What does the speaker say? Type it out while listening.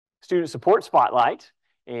Student Support Spotlight.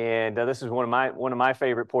 And this is one of my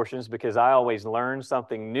favorite portions because I always learn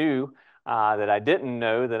something new that I didn't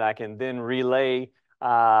know that I can then relay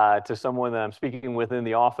to someone that I'm speaking with in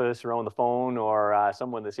the office or on the phone or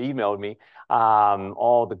someone that's emailed me,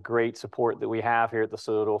 all the great support that we have here at the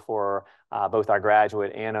Citadel for both our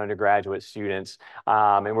graduate and undergraduate students.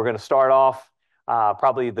 And we're going to start off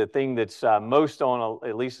probably the thing that's most on,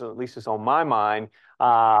 at least it's on my mind,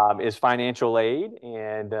 is financial aid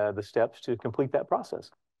and the steps to complete that process.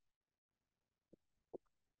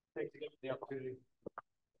 Thanks again for the opportunity.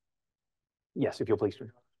 Yes, if you'll please.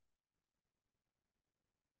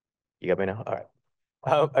 You got me now? All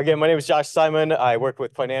right. Again, my name is Josh Simon. I work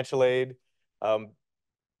with financial aid. In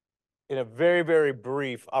a very, very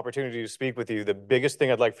brief opportunity to speak with you, the biggest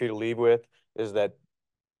thing I'd like for you to leave with is that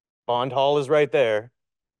Bond Hall is right there.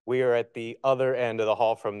 We are at the other end of the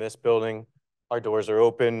hall from this building. Our doors are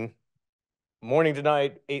open morning to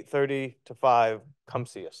night, 8:30 to 5. Come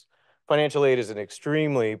see us. Financial aid is an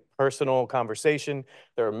extremely personal conversation.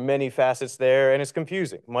 There are many facets there, and it's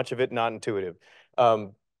confusing, much of it not intuitive.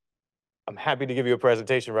 I'm happy to give you a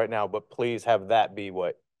presentation right now, but please have that be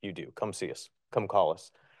what you do. Come see us. Come call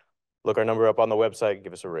us. Look our number up on the website.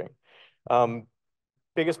 Give us a ring.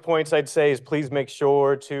 Biggest points I'd say is please make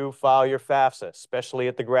sure to file your FAFSA, especially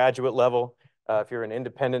at the graduate level. If you're an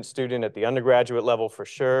independent student at the undergraduate level, for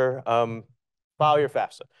sure, file your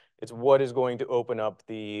FAFSA. It's what is going to open up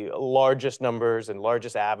the largest numbers and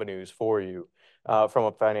largest avenues for you from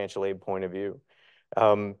a financial aid point of view.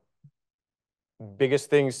 Biggest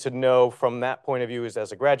things to know from that point of view is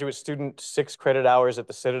as a graduate student, 6 credit hours at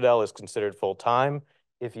the Citadel is considered full-time.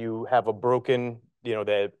 If you have a broken,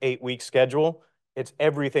 the 8-week schedule, it's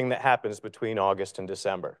everything that happens between August and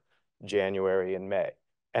December, January and May,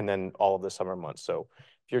 and then all of the summer months. So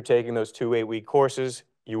if you're taking those 2 8-week courses,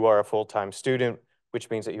 you are a full-time student, which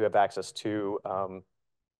means that you have access to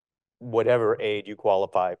whatever aid you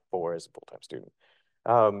qualify for as a full-time student.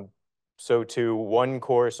 So to 1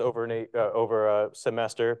 course over a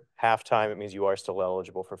semester, half-time, it means you are still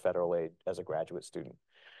eligible for federal aid as a graduate student.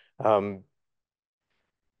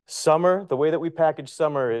 Summer, the way that we package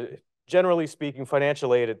summer, generally speaking,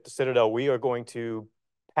 financial aid at the Citadel, we are going to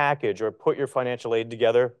package or put your financial aid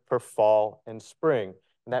together for fall and spring.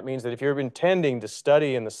 And that means that if you're intending to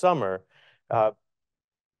study in the summer,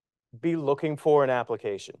 be looking for an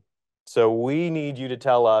application. So we need you to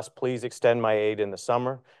tell us, please extend my aid in the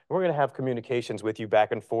summer. We're going to have communications with you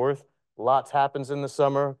back and forth. Lots happens in the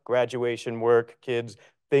summer, graduation, work, kids,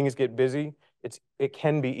 things get busy. It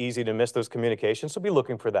can be easy to miss those communications, so be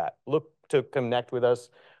looking for that. Look to connect with us.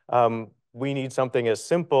 We need something as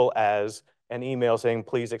simple as an email saying,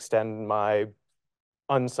 please extend my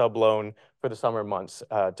unsub loan for the summer months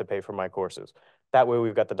to pay for my courses. That way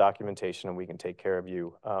we've got the documentation and we can take care of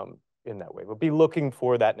you in that way. But be looking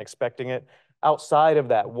for that and expecting it. Outside of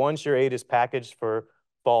that, once your aid is packaged for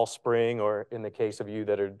fall, spring, or in the case of you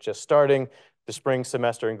that are just starting the spring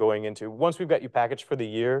semester and going into, once we've got you packaged for the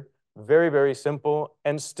year, very, very simple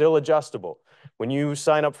and still adjustable. When you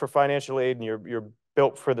sign up for financial aid and you're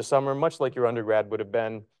built for the summer, much like your undergrad would have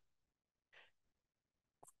been,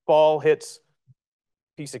 fall hits,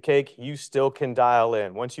 piece of cake, you still can dial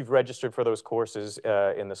in. Once you've registered for those courses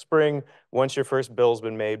in the spring, once your first bill's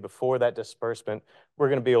been made before that disbursement, we're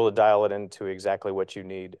going to be able to dial it into exactly what you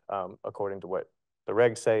need according to what the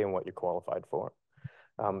regs say and what you're qualified for.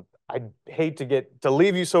 I'd hate to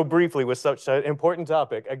leave you so briefly with such an important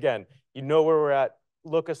topic. Again, you know where we're at.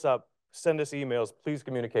 Look us up. Send us emails. Please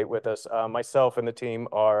communicate with us. Myself and the team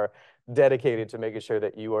are dedicated to making sure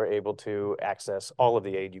that you are able to access all of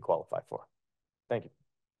the aid you qualify for. Thank you.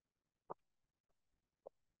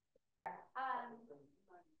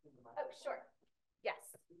 Oh, sure. Yes,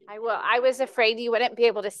 I will. I was afraid you wouldn't be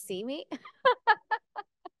able to see me.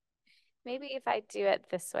 Maybe if I do it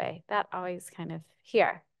this way, that always kind of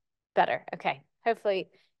here. Better. Okay. Hopefully,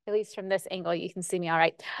 at least from this angle, you can see me all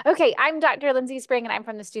right. Okay, I'm Dr. Lindsay Spring, and I'm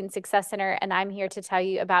from the Student Success Center, and I'm here to tell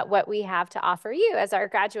you about what we have to offer you as our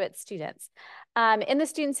graduate students. In the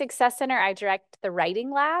Student Success Center, I direct the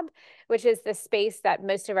Writing Lab, which is the space that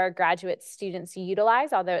most of our graduate students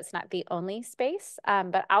utilize, although it's not the only space,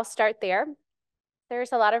 but I'll start there.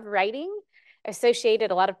 There's a lot of writing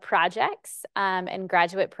associated, a lot of projects and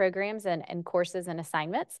graduate programs and courses and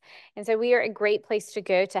assignments. And so we are a great place to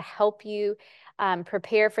go to help you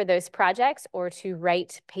prepare for those projects or to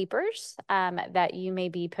write papers that you may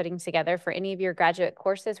be putting together for any of your graduate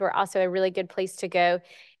courses. We're also a really good place to go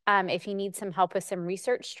if you need some help with some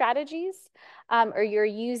research strategies or you're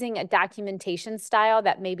using a documentation style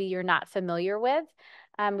that maybe you're not familiar with.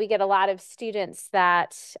 We get a lot of students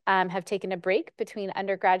that have taken a break between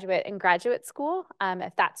undergraduate and graduate school.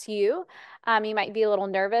 If that's you, you might be a little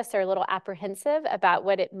nervous or a little apprehensive about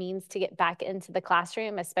what it means to get back into the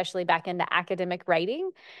classroom, especially back into academic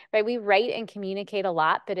writing, right? We write and communicate a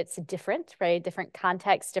lot, but it's different, right? Different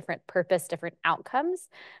context, different purpose, different outcomes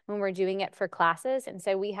when we're doing it for classes. And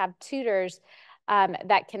so we have tutors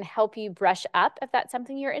that can help you brush up if that's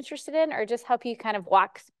something you're interested in, or just help you kind of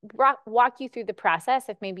walk you through the process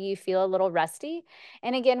if maybe you feel a little rusty.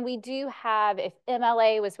 And again, we do have, if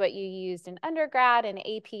MLA was what you used in undergrad and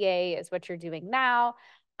APA is what you're doing now,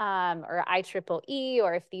 or IEEE,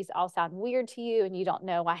 or if these all sound weird to you and you don't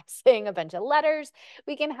know why I'm saying a bunch of letters,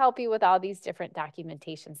 we can help you with all these different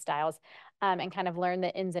documentation styles and kind of learn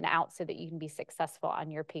the ins and outs so that you can be successful on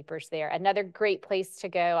your papers there. Another great place to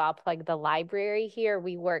go, I'll plug the library here.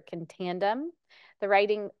 We work in tandem, the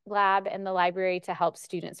writing lab and the library, to help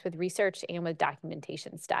students with research and with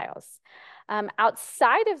documentation styles.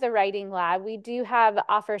 Outside of the writing lab, we do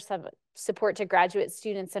offer some support to graduate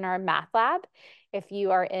students in our math lab. If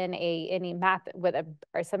you are in any math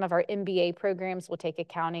or some of our MBA programs will take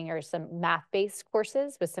accounting or some math-based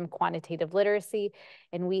courses with some quantitative literacy,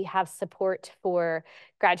 and we have support for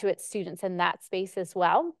graduate students in that space as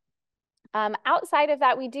well. Outside of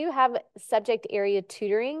that, we do have subject area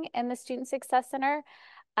tutoring in the Student Success Center.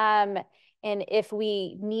 And if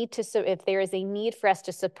there is a need for us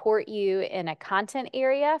to support you in a content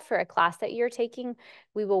area for a class that you're taking,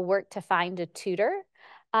 we will work to find a tutor.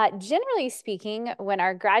 Generally speaking, when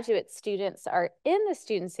our graduate students are in the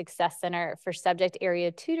Student Success Center for subject area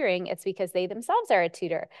tutoring, it's because they themselves are a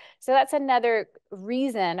tutor. So that's another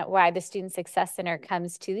reason why the Student Success Center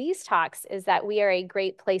comes to these talks, is that we are a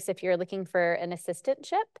great place if you're looking for an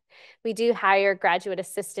assistantship. We do hire graduate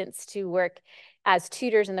assistants to work as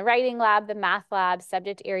tutors in the writing lab, the math lab,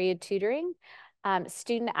 subject area tutoring.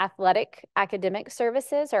 Student athletic academic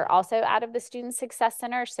services are also out of the Student Success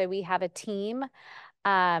Center. So we have a team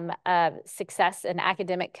of success and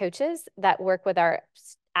academic coaches that work with our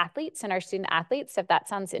athletes and our student athletes. So if that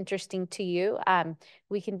sounds interesting to you,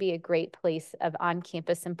 we can be a great place of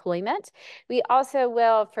on-campus employment. We also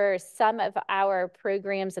will, for some of our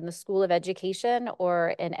programs in the School of Education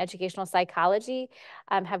or in educational psychology,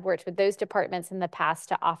 have worked with those departments in the past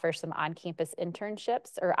to offer some on-campus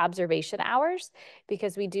internships or observation hours,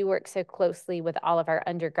 because we do work so closely with all of our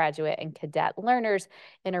undergraduate and cadet learners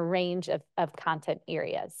in a range of content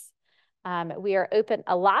areas. We are open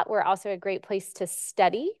a lot. We're also a great place to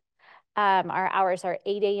study. Our hours are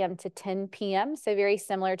 8 a.m. to 10 p.m., so very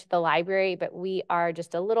similar to the library, but we are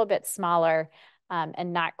just a little bit smaller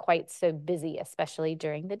and not quite so busy, especially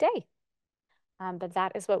during the day. But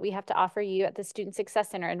that is what we have to offer you at the Student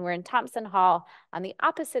Success Center, and we're in Thompson Hall on the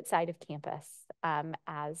opposite side of campus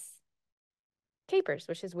as Capers,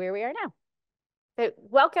 which is where we are now. So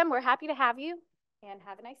welcome. We're happy to have you, and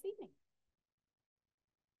have a nice evening.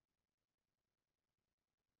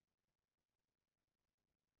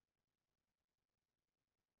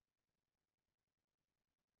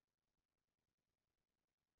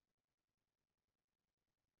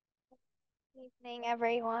 Evening,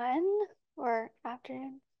 everyone, or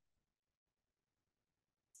afternoon.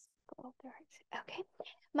 Okay,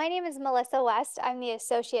 my name is Melissa West. I'm the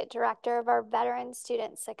Associate Director of our Veteran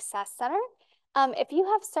Student Success Center. If you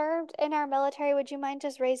have served in our military, would you mind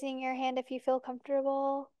just raising your hand if you feel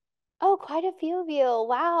comfortable? Oh, quite a few of you.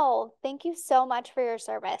 Wow. Thank you so much for your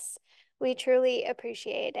service. We truly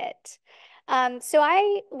appreciate it. So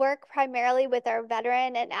I work primarily with our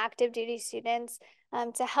veteran and active duty students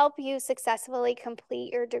to help you successfully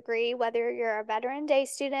complete your degree, whether you're a Veteran Day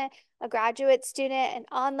student, a graduate student, an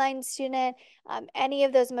online student, any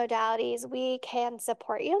of those modalities, we can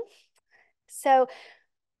support you. So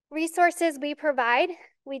resources we provide,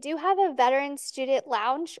 we do have a Veteran Student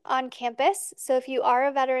Lounge on campus. So if you are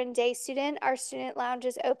a Veteran Day student, our student lounge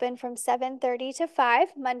is open from 7:30 to 5,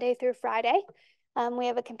 Monday through Friday. We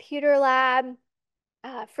have a computer lab,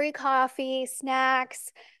 free coffee,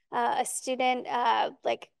 snacks, a student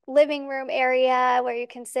like living room area where you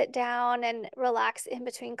can sit down and relax in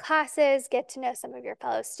between classes, get to know some of your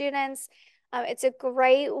fellow students. It's a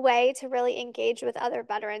great way to really engage with other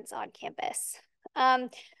veterans on campus.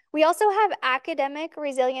 We also have academic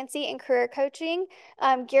resiliency and career coaching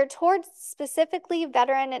geared towards specifically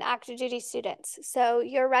veteran and active duty students. So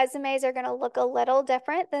your resumes are going to look a little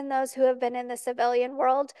different than those who have been in the civilian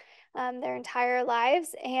world their entire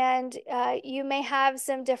lives. And you may have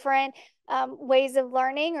some different ways of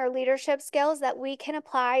learning or leadership skills that we can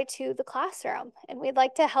apply to the classroom. And we'd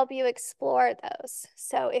like to help you explore those.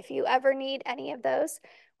 So if you ever need any of those,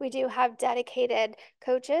 we do have dedicated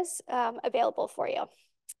coaches available for you.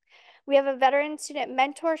 We have a veteran student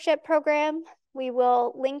mentorship program. We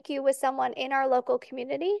will link you with someone in our local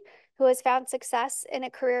community who has found success in a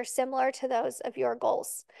career similar to those of your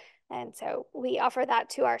goals. And so we offer that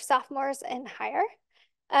to our sophomores and higher.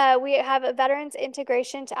 We have a Veterans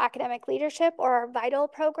Integration to Academic Leadership, or our VITAL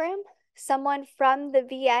program. Someone from the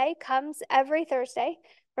VA comes every Thursday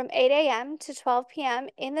from 8 a.m. to 12 p.m.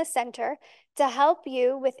 in the center to help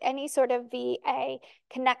you with any sort of VA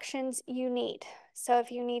connections you need. So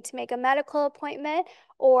if you need to make a medical appointment,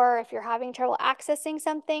 or if you're having trouble accessing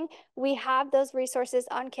something, we have those resources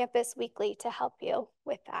on campus weekly to help you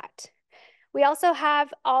with that. We also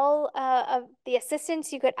have all of the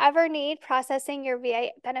assistance you could ever need processing your VA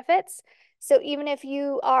benefits. So even if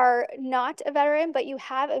you are not a veteran, but you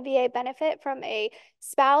have a VA benefit from a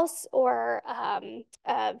spouse or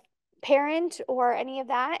a parent or any of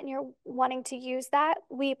that, and you're wanting to use that,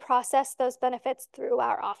 we process those benefits through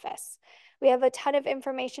our office. We have a ton of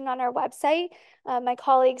information on our website. My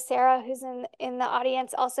colleague Sarah, who's in the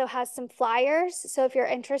audience, also has some flyers. So if you're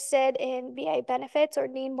interested in VA benefits or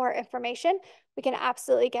need more information, we can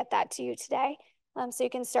absolutely get that to you today. So you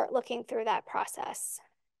can start looking through that process.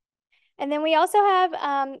 And then we also have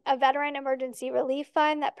a Veteran Emergency Relief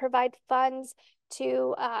Fund that provides funds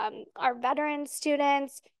to our veteran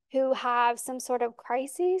students who have some sort of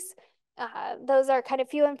crises. Those are kind of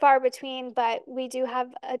few and far between, but we do have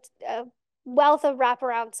a wealth of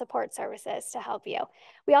wraparound support services to help you.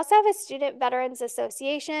 We also have a Student Veterans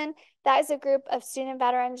Association. That is a group of student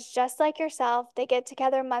veterans just like yourself. They get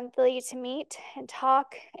together monthly to meet and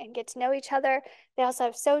talk and get to know each other. They also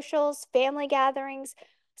have socials, family gatherings,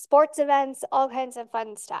 sports events, all kinds of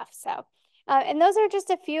fun stuff. So, and those are just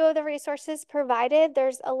a few of the resources provided.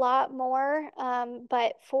 There's a lot more,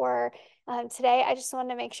 but for today, I just wanted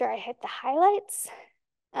to make sure I hit the highlights.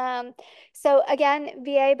 So again,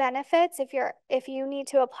 VA benefits, if you need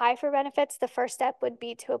to apply for benefits, the first step would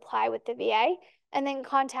be to apply with the VA and then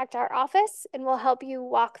contact our office, and we'll help you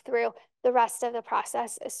walk through the rest of the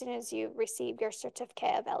process as soon as you receive your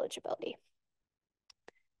certificate of eligibility.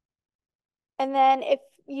 And then if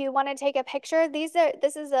you want to take a picture, this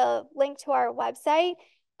is a link to our website.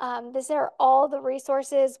 These are all the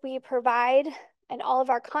resources we provide and all of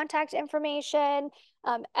our contact information,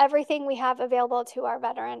 everything we have available to our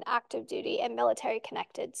veteran, active duty, and military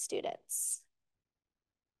connected students.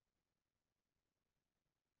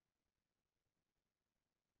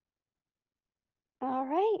 All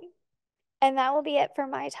right. And that will be it for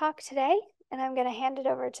my talk today. And I'm going to hand it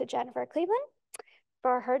over to Jennifer Cleveland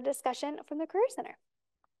for her discussion from the Career Center.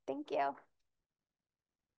 Thank you.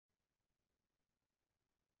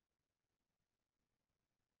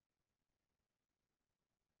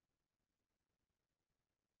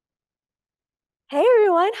 Hey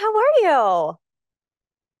everyone, how are you?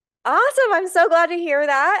 Awesome. I'm so glad to hear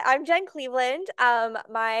that. I'm Jen Cleveland.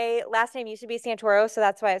 My last name used to be Santoro, so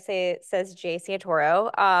that's why it says J Santoro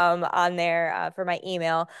on there for my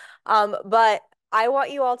email. But I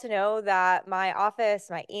want you all to know that my office,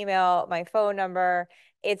 my email, my phone number,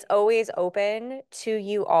 it's always open to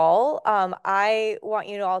you all. I want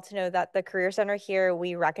you all to know that the Career Center here,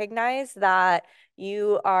 we recognize that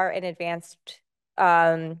you are an advanced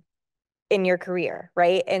in your career,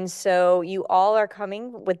 right? And so you all are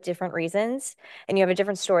coming with different reasons and you have a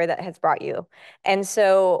different story that has brought you. And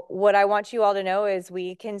so what I want you all to know is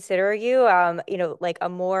we consider you, like a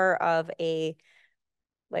more of a,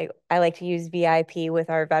 like I like to use VIP with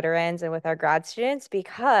our veterans and with our grad students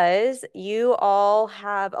because you all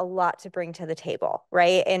have a lot to bring to the table,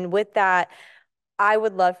 right? And with that, I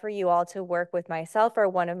would love for you all to work with myself or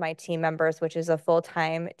one of my team members, which is a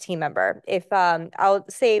full-time team member. If I'll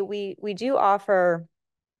say we do offer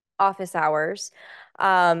office hours.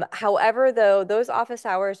 However, though, those office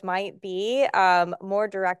hours might be more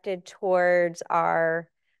directed towards our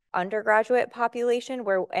undergraduate population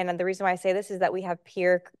and the reason why I say this is that we have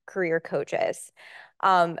peer career coaches.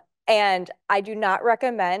 And I do not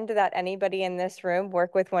recommend that anybody in this room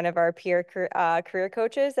work with one of our peer career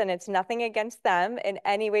coaches, and it's nothing against them in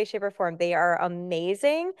any way, shape, or form. They are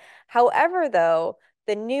amazing. However, though,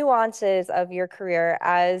 the nuances of your career,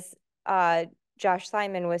 as Josh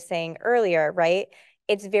Simon was saying earlier, right?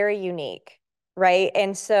 It's very unique, right?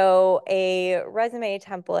 And so a resume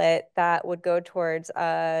template that would go towards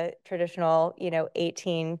a traditional,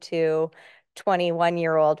 18 to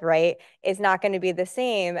 21-year-old, right, is not going to be the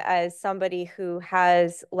same as somebody who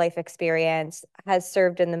has life experience, has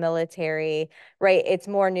served in the military, right? It's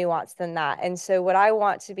more nuanced than that. And so what I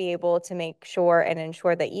want to be able to make sure and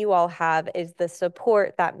ensure that you all have is the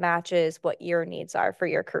support that matches what your needs are for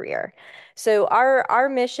your career. So our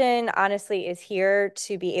mission, honestly, is here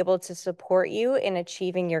to be able to support you in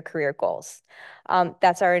achieving your career goals.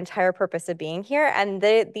 That's our entire purpose of being here. And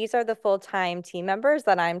these are the full-time team members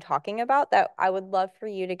that I'm talking about that I would love for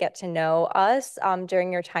you to get to know us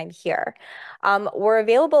during your time here. We're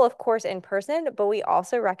available, of course, in person, but we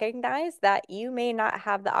also recognize that you may not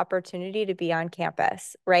have the opportunity to be on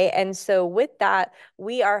campus, right? And so with that,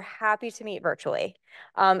 we are happy to meet virtually.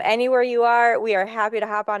 Anywhere you are, we are happy to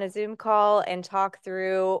hop on a Zoom call and talk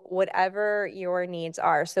through whatever your needs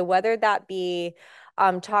are. So whether that be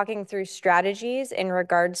talking through strategies in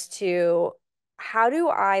regards to how do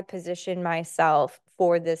I position myself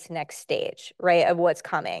for this next stage, right, of what's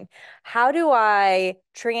coming? How do I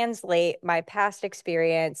translate my past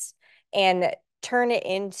experience and turn it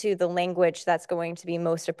into the language that's going to be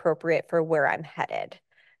most appropriate for where I'm headed?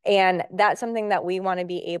 And that's something that we want to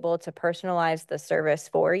be able to personalize the service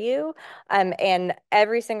for you. And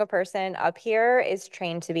every single person up here is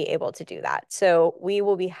trained to be able to do that. So we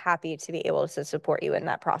will be happy to be able to support you in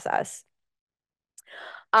that process.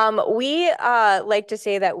 We like to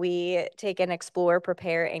say that we take an explore,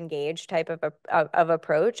 prepare, engage type of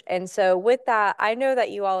approach. And so with that, I know that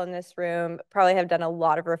you all in this room probably have done a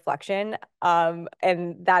lot of reflection,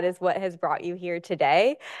 and that is what has brought you here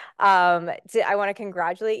today. I want to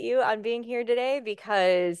congratulate you on being here today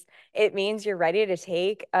because it means you're ready to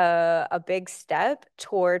take a big step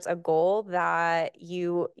towards a goal that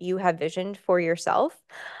you have visioned for yourself.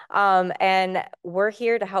 And we're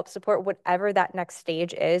here to help support whatever that next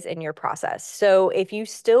stage is in your process. So if you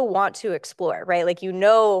still want to explore, right? Like,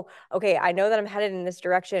 okay, I know that I'm headed in this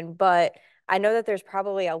direction, but I know that there's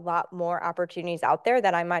probably a lot more opportunities out there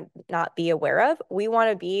that I might not be aware of. We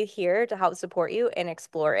want to be here to help support you in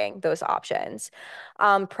exploring those options.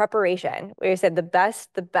 Preparation, like I said,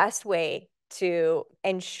 the best way to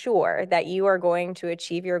ensure that you are going to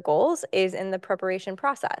achieve your goals is in the preparation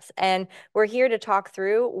process. And we're here to talk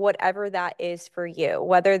through whatever that is for you,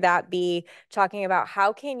 whether that be talking about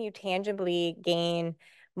how can you tangibly gain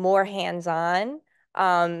more hands-on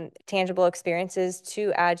tangible experiences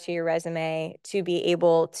to add to your resume to be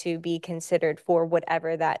able to be considered for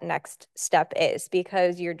whatever that next step is,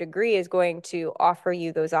 because your degree is going to offer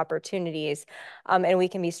you those opportunities. And we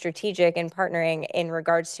can be strategic in partnering in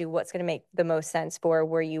regards to what's going to make the most sense for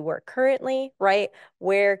where you work currently, right?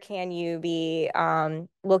 Where can you be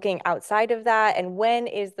looking outside of that? And when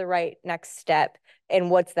is the right next step? And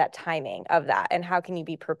what's that timing of that? And how can you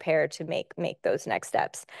be prepared to make those next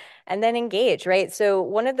steps? And then engage, right? So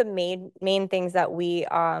one of the main things that we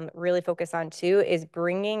really focus on too is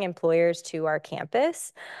bringing employers to our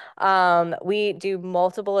campus. We do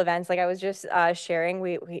multiple events. Like I was just sharing,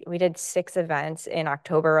 we did 6 events in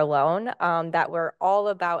October alone that were all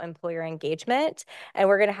about employer engagement, and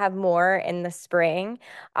we're going to have more in the spring.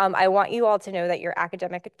 I want you all to know that your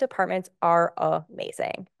academic departments are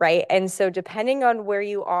amazing, right? And so depending on where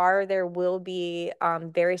you are, there will be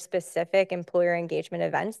very specific employer engagement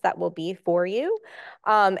events that will be for you.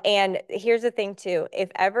 And here's the thing too,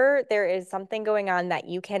 if ever there is something going on that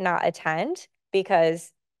you cannot attend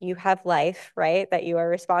because you have life, right, that you are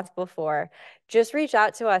responsible for, just reach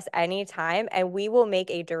out to us anytime and we will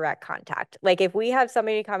make a direct contact. Like if we have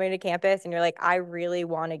somebody coming to campus and you're like, I really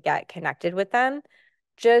want to get connected with them,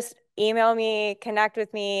 just email me, connect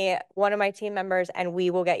with me, one of my team members, and we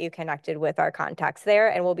will get you connected with our contacts there,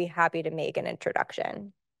 and we'll be happy to make an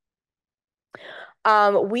introduction.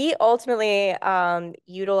 We ultimately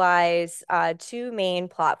utilize 2 main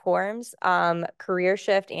platforms,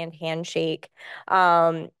 CareerShift and Handshake.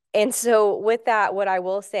 And so with that, what I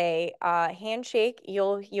will say, Handshake,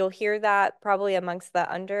 you'll hear that probably amongst the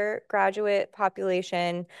undergraduate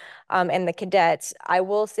population and the cadets. I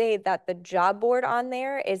will say that the job board on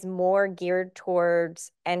there is more geared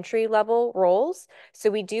towards entry-level roles.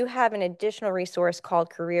 So we do have an additional resource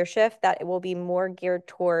called CareerShift that will be more geared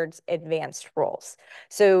towards advanced roles.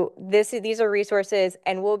 So these are resources,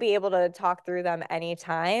 and we'll be able to talk through them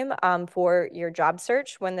anytime for your job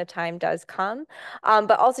search when the time does come.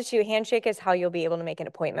 But also too, Handshake is how you'll be able to make an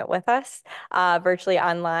appointment with us virtually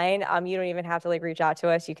online. You don't even have to reach out to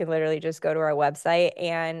us. You can literally just go to our website.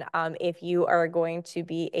 And if you are going to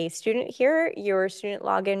be a student here, your student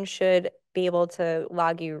login should be able to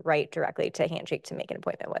log you right directly to Handshake to make an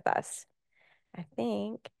appointment with us. I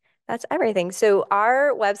think That's everything. So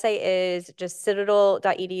our website is just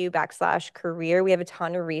citadel.edu/career. We have a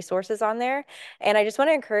ton of resources on there. And I just want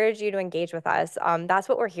to encourage you to engage with us. That's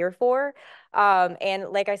what we're here for. And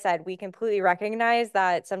like I said, we completely recognize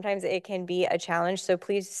that sometimes it can be a challenge. So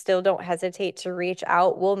please still don't hesitate to reach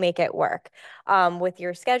out. We'll make it work with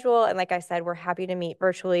your schedule. And like I said, we're happy to meet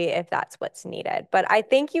virtually if that's what's needed. But I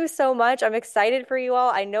thank you so much. I'm excited for you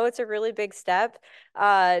all. I know it's a really big step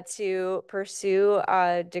to pursue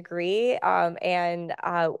a degree. And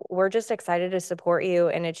we're just excited to support you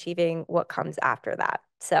in achieving what comes after that.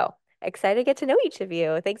 So excited to get to know each of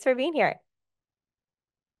you. Thanks for being here.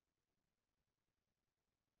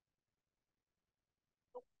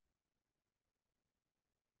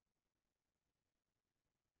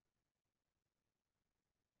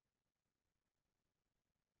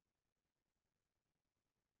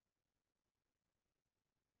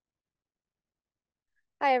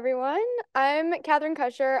 Hi, everyone. I'm Catherine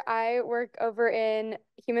Kusher. I work over in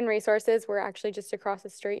Human Resources. We're actually just across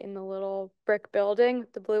the street in the little brick building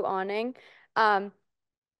with the blue awning.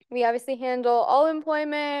 We obviously handle all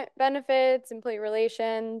employment, benefits, employee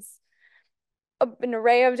relations, an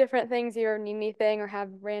array of different things. If you ever need anything or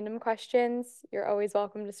have random questions, you're always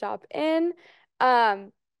welcome to stop in.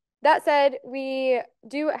 That said, we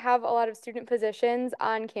do have a lot of student positions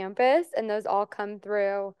on campus, and those all come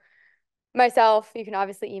through myself. You can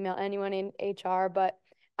obviously email anyone in HR, but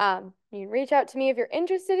you can reach out to me if you're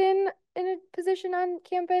interested in a position on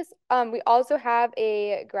campus. We also have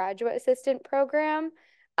a graduate assistant program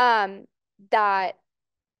that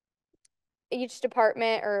each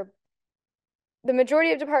department, or the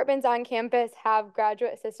majority of departments on campus, have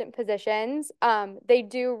graduate assistant positions. They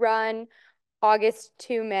do run August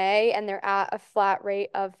to May, and they're at a flat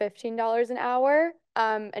rate of $15 an hour.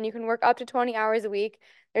 And you can work up to 20 hours a week.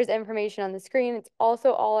 There's information on the screen. It's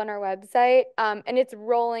also all on our website. And it's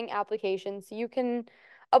rolling applications. So you can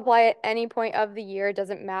apply at any point of the year. It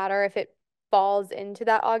doesn't matter if it falls into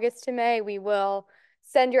that August to May. We will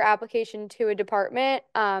send your application to a department.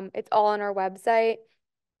 It's all on our website.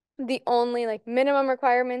 The only minimum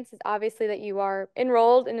requirements is obviously that you are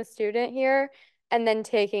enrolled in a student here and then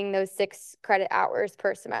taking those 6 credit hours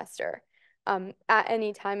per semester. At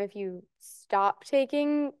any time, if you stop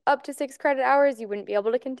taking up to 6 credit hours, you wouldn't be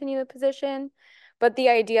able to continue the position. But the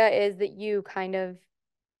idea is that you kind of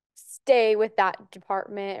stay with that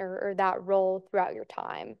department or that role throughout your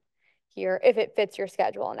time here if it fits your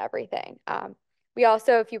schedule and everything. We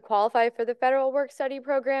also, if you qualify for the federal work study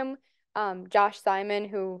program, Josh Simon,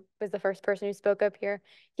 who was the first person who spoke up here,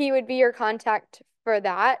 he would be your contact for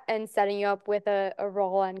that and setting you up with a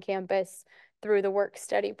role on campus through the work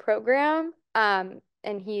study program.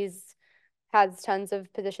 And he's has tons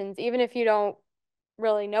of positions. Even if you don't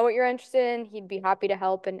really know what you're interested in, he'd be happy to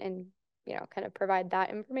help and kind of provide that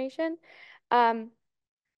information. But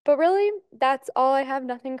really, that's all I have.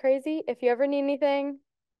 Nothing crazy. If you ever need anything,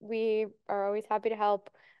 we are always happy to help,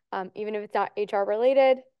 even if it's not HR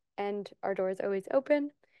related, and our door is always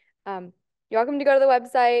open. You're welcome to go to the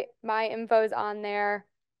website. My info is on there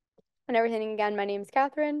and everything. Again, my name is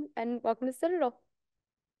Catherine, and welcome to Citadel.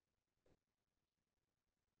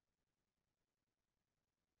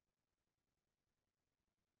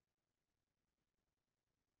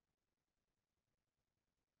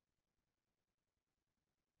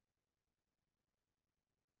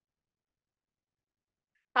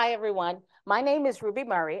 Hi, everyone. My name is Ruby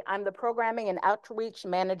Murray. I'm the Programming and Outreach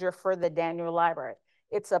Manager for the Daniel Library.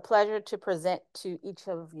 It's a pleasure to present to each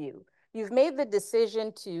of you. You've made the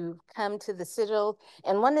decision to come to the Citadel,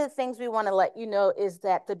 and one of the things we want to let you know is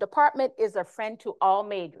that the department is a friend to all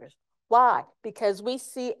majors. Why? Because we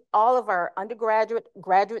see all of our undergraduate,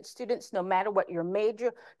 graduate students, no matter what your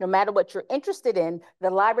major, no matter what you're interested in, the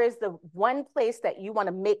library is the one place that you want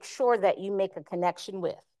to make sure that you make a connection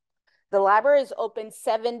with. The library is open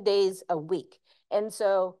 7 days a week. And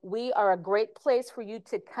so we are a great place for you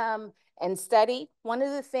to come and study. One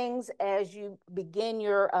of the things as you begin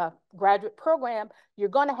your graduate program, you're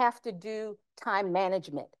going to have to do time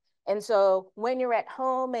management. And so when you're at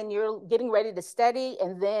home and you're getting ready to study,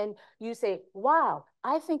 and then you say, wow,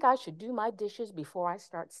 I think I should do my dishes before I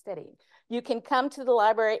start studying. You can come to the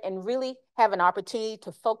library and really have an opportunity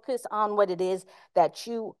to focus on what it is that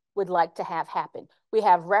you would like to have happen. We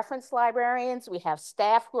have reference librarians, we have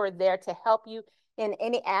staff who are there to help you in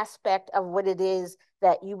any aspect of what it is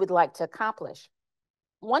that you would like to accomplish.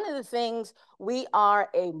 One of the things, we are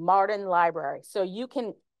a modern library. So you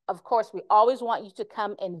can, of course, we always want you to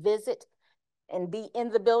come and visit and be in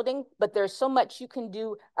the building, but there's so much you can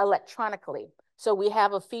do electronically. So we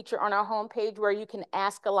have a feature on our homepage where you can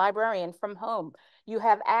ask a librarian from home. You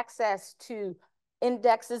have access to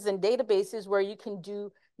indexes and databases where you can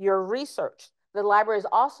do your research. The library is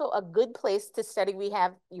also a good place to study.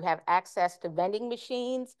 You have access to vending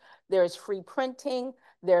machines, there's free printing,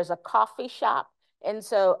 there's a coffee shop. And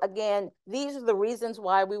so again, these are the reasons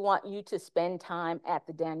why we want you to spend time at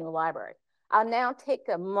the Daniel Library. I'll now take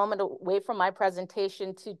a moment away from my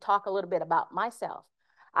presentation to talk a little bit about myself.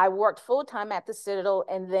 I worked full-time at the Citadel,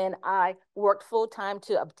 and then I worked full-time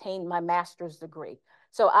to obtain my master's degree.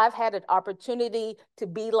 So I've had an opportunity to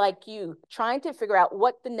be like you, trying to figure out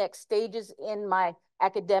what the next stages in my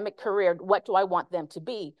academic career, what do I want them to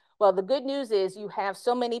be? Well, the good news is you have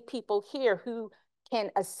so many people here who can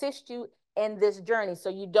assist you in this journey. So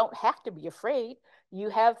you don't have to be afraid. You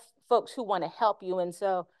have folks who want to help you. And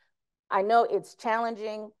so I know it's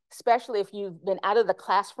challenging, especially if you've been out of the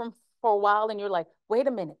classroom for a while and you're like, wait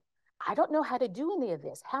a minute, I don't know how to do any of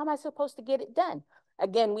this. How am I supposed to get it done?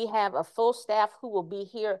 Again, we have a full staff who will be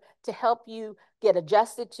here to help you get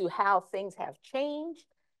adjusted to how things have changed,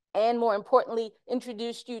 and more importantly,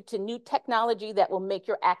 introduce you to new technology that will make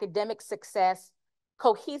your academic success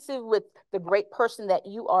cohesive with the great person that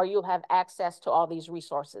you are. You'll have access to all these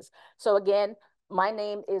resources. So again, my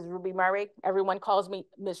name is Ruby Murray. Everyone calls me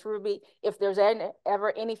Miss Ruby. If there's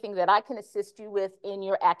ever anything that I can assist you with in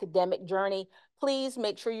your academic journey, please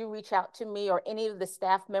make sure you reach out to me or any of the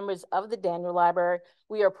staff members of the Daniel Library.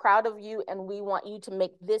 We are proud of you, and we want you to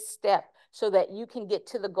make this step so that you can get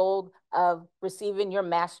to the goal of receiving your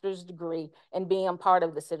master's degree and being a part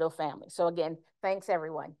of the Citadel family. So again, thanks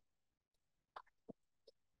everyone.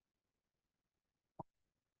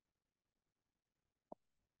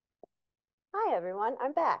 Hi, everyone.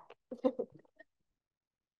 I'm back.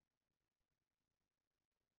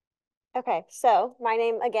 Okay, so my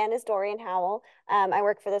name again is Dorian Howell. I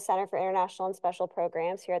work for the Center for International and Special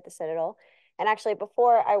Programs here at the Citadel. And actually,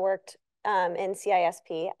 before I worked in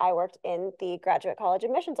CISP, I worked in the Graduate College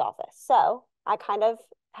Admissions Office. So I kind of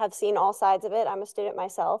have seen all sides of it. I'm a student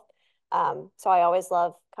myself. So I always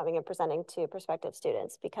love coming and presenting to prospective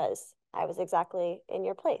students because I was exactly in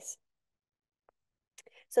your place.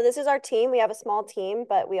 So this is our team. We have a small team,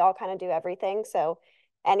 but we all kind of do everything. So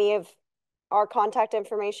any of our contact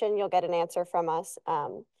information, you'll get an answer from us.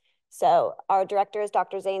 So our director is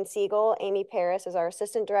Dr. Zane Siegel. Amy Paris is our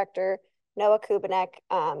assistant director. Noah Kubanek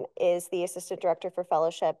is the assistant director for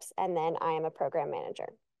fellowships. And then I am a program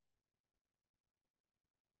manager.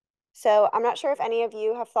 So I'm not sure if any of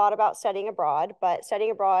you have thought about studying abroad, but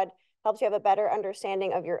studying abroad helps you have a better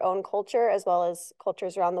understanding of your own culture as well as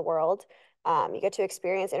cultures around the world. You get to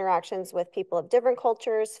experience interactions with people of different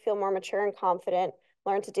cultures, feel more mature and confident,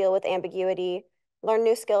 learn to deal with ambiguity, learn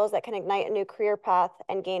new skills that can ignite a new career path,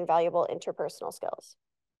 and gain valuable interpersonal skills.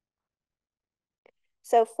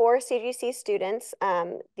 So for CGC students,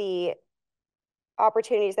 the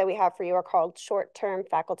opportunities that we have for you are called short-term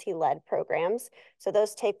faculty-led programs. So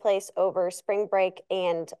those take place over spring break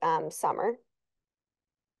and summer.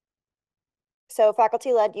 So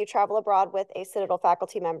faculty-led, you travel abroad with a Citadel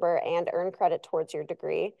faculty member and earn credit towards your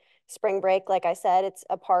degree. Spring break, like I said, it's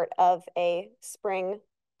a part of a spring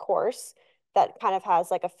course that kind of has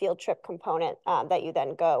like a field trip component that you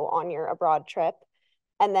then go on your abroad trip.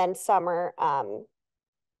 And then summer,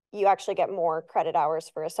 you actually get more credit hours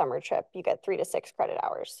for a summer trip. You get 3 to 6 credit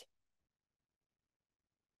hours.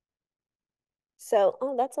 So,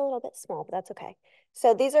 oh, that's a little bit small, but that's okay.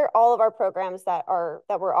 So these are all of our programs that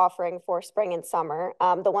we're offering for spring and summer.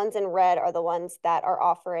 The ones in red are the ones that are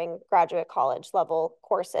offering graduate college level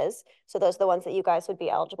courses. So those are the ones that you guys would be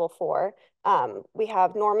eligible for. We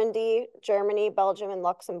have Normandy, Germany, Belgium, and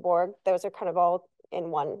Luxembourg. Those are kind of all in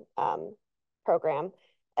one program.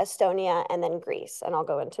 Estonia, and then Greece. And I'll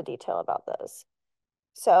go into detail about those.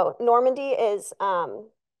 So Normandy is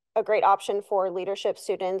a great option for leadership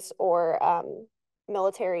students or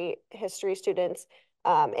military history students.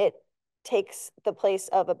 It takes the place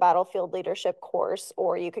of a battlefield leadership course,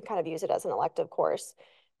 or you could kind of use it as an elective course.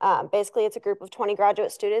 Basically, it's a group of 20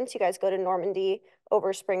 graduate students. You guys go to Normandy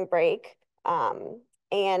over spring break,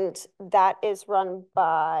 and that is run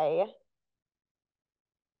by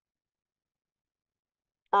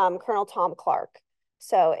Colonel Tom Clark.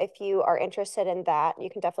 So if you are interested in that, you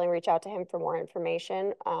can definitely reach out to him for more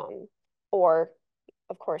information, or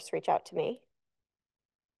of course, reach out to me.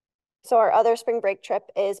 So our other spring break trip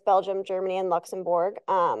is Belgium, Germany, and Luxembourg.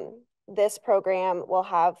 This program will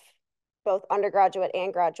have both undergraduate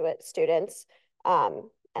and graduate students.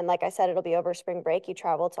 And like I said, it'll be over spring break. You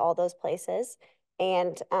travel to all those places.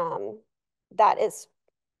 And that is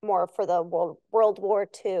more for the World War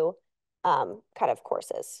II kind of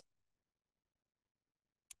courses.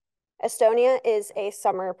 Estonia is a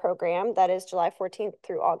summer program that is July 14th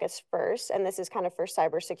through August 1st, and this is kind of for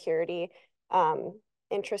cybersecurity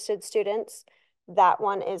interested students. That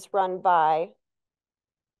one is run by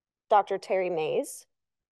Dr. Terry Mays.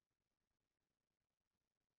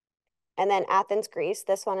 And then Athens, Greece.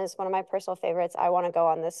 This one is one of my personal favorites. I want to go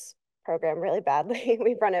on this program really badly.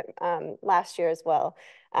 We've run it last year as well.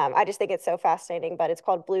 I just think it's so fascinating, but it's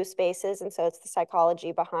called Blue Spaces. And so it's the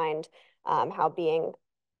psychology behind how being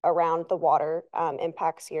around the water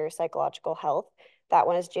impacts your psychological health. That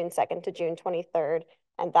one is June 2nd to June 23rd.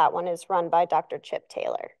 And that one is run by Dr. Chip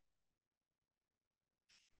Taylor.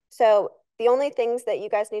 So the only things that you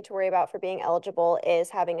guys need to worry about for being eligible is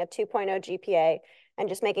having a 2.0 GPA and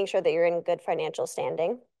just making sure that you're in good financial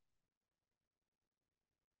standing.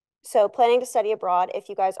 So planning to study abroad, if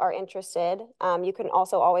you guys are interested, you can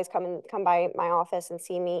also always come by my office and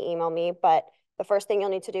see me, email me. But the first thing you'll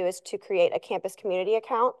need to do is to create a campus community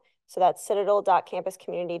account. So that's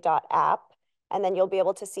citadel.campuscommunity.app. And then you'll be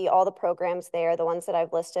able to see all the programs there, the ones that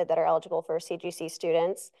I've listed that are eligible for CGC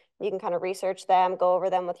students. You can kind of research them, go over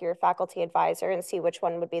them with your faculty advisor and see which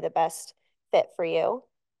one would be the best fit for you.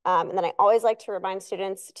 And then I always like to remind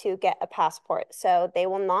students to get a passport. So they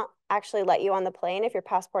will not actually let you on the plane if your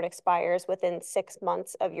passport expires within 6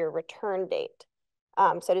 months of your return date.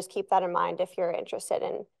 So just keep that in mind if you're interested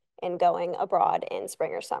in going abroad in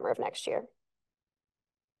spring or summer of next year.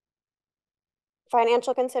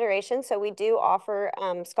 Financial consideration. So we do offer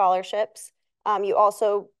scholarships.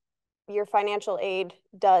 Your financial aid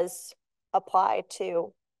does apply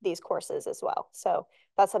to these courses as well. So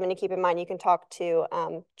that's something to keep in mind. You can talk to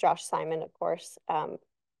Josh Simon, of course,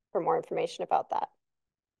 for more information about that.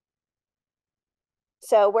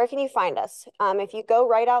 So where can you find us? If you go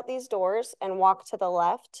right out these doors and walk to the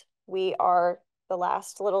left, we are the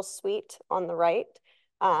last little suite on the right.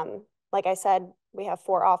 Like I said, we have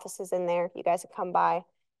 4 offices in there. You guys can come by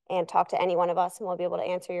and talk to any one of us and we'll be able to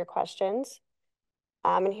answer your questions.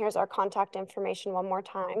 And here's our contact information one more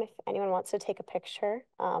time. If anyone wants to take a picture,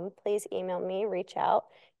 please email me, reach out.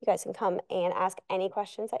 You guys can come and ask any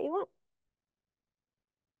questions that you want.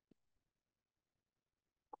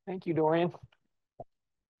 Thank you, Dorian.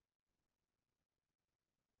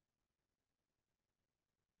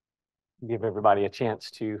 Give everybody a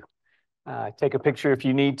chance to take a picture if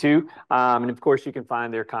you need to. And of course, you can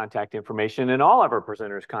find their contact information and all of our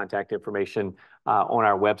presenters' contact information on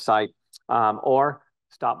our website, or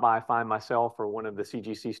stop by, find myself or one of the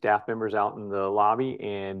CGC staff members out in the lobby,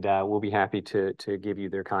 and we'll be happy to give you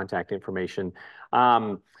their contact information.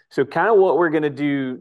 So kind of what we're going to do